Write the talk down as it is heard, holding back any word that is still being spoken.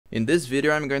In this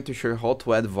video, I'm going to show you how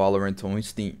to add Valorant on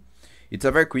Steam. It's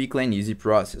a very quick and easy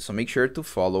process, so make sure to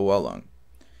follow along.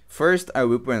 First, I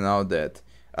will point out that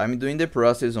I'm doing the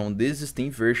process on this Steam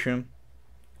version,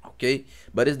 okay?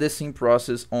 But it's the same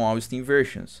process on all Steam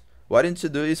versions. What you need to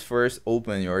do is first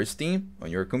open your Steam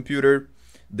on your computer,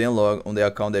 then log on the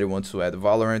account that you want to add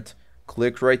Valorant,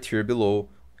 click right here below,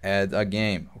 add a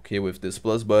game, okay? With this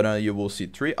plus button, you will see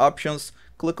three options.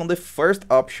 Click on the first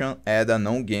option, add a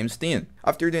non-game Steam.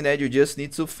 After doing that, you just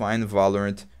need to find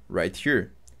Valorant right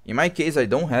here. In my case, I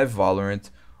don't have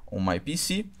Valorant on my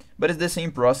PC, but it's the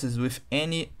same process with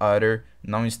any other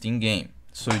non-Steam game.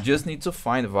 So you just need to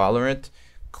find Valorant,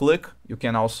 click, you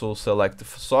can also select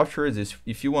softwares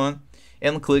if you want,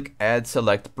 and click add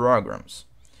select programs.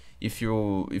 If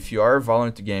your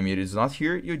Valorant game it is not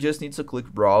here, you just need to click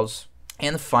browse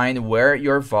and find where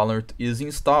your Valorant is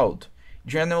installed.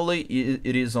 Generally,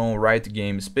 it is on Riot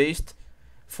Games based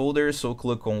folder, so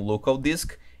click on local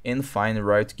disk and find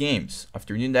Riot Games.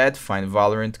 After doing that, find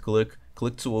Valorant,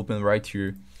 click to open right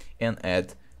here and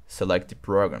add select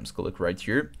programs. Click right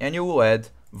here and you will add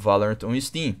Valorant on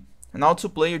Steam. And now to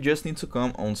play, you just need to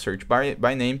come on search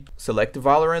by name, select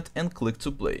Valorant and click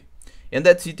to play. And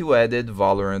that's it, you added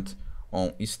Valorant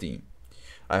on Steam.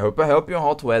 I hope I helped you on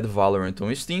how to add Valorant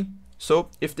on Steam. So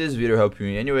if this video helped you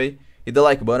in any way, hit the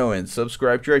like button and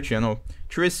subscribe to our channel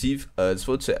to receive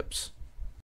useful tips.